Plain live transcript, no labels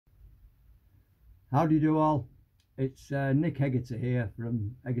How do you do all? It's Nick Hegarty here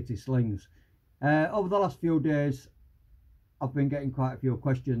from Hegarty Slings. Over the last few days I've been getting quite a few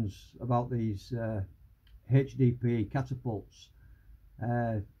questions about these HDPE Catapults.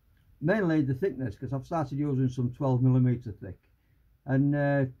 Mainly the thickness, because I've started using some 12mm thick,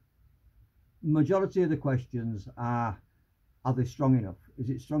 and majority of the questions are they strong enough? Is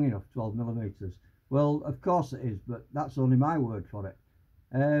it strong enough, 12mm? Well, of course it is, but that's only my word for it.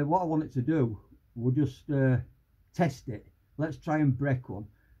 What I wanted to do, we'll just test it. Let's try and break one.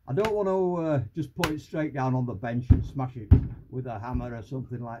 I don't want to just put it straight down on the bench and smash it with a hammer or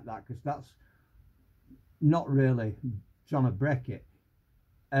something like that, because that's not really trying to break it.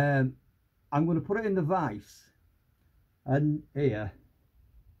 I'm going to put it in the vise, and here,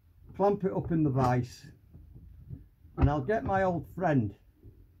 clamp it up in the vise, and I'll get my old friend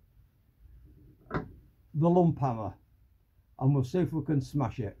the lump hammer, and we'll see if we can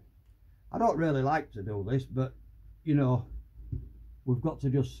smash it. I don't really like to do this, but you know, we've got to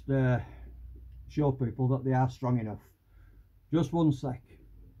just show people that they are strong enough. Just one sec.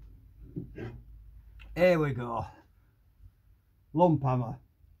 Here we go. Lump hammer.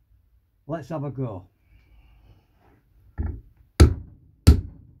 Let's have a go.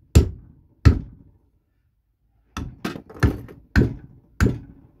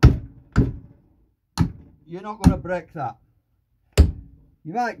 You're not going to break that.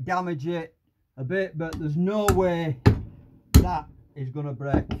 You might damage it a bit, but there's no way that is going to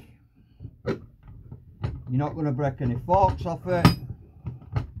break. You're not going to break any forks off it.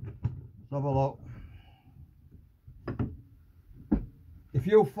 Let's have a look. If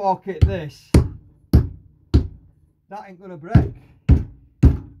you fork it this, that ain't going to break.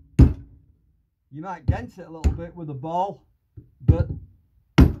 You might dent it a little bit with a ball, but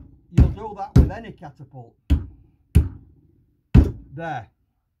you'll do that with any catapult. There.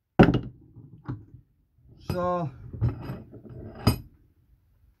 So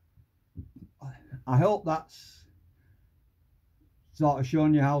I hope that's sort of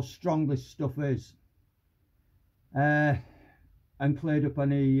shown you how strong this stuff is, and cleared up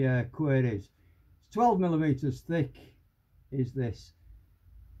any queries. It's 12mm thick is this.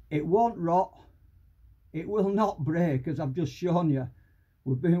 It won't rot, it will not break, as I've just shown you.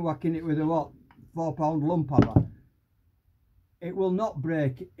 We've been whacking it with a what, 4-pound lump hammer. It will not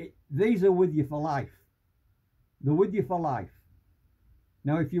break. These are with you for life. They're with you for life.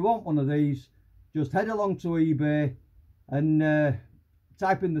 Now if you want one of these, just head along to eBay and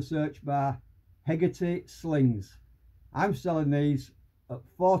type in the search bar Hegarty Slings. I'm selling these at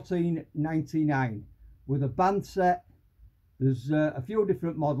 $14.99 with a band set. There's a few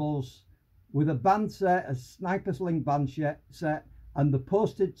different models with a band set, a sniper sling band set, and they're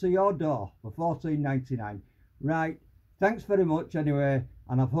posted to your door for $14.99. Right, thanks very much anyway,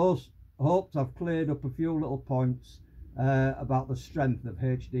 and I've hoped I've cleared up a few little points about the strength of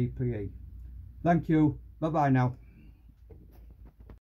HDPE. Thank you. Bye bye now.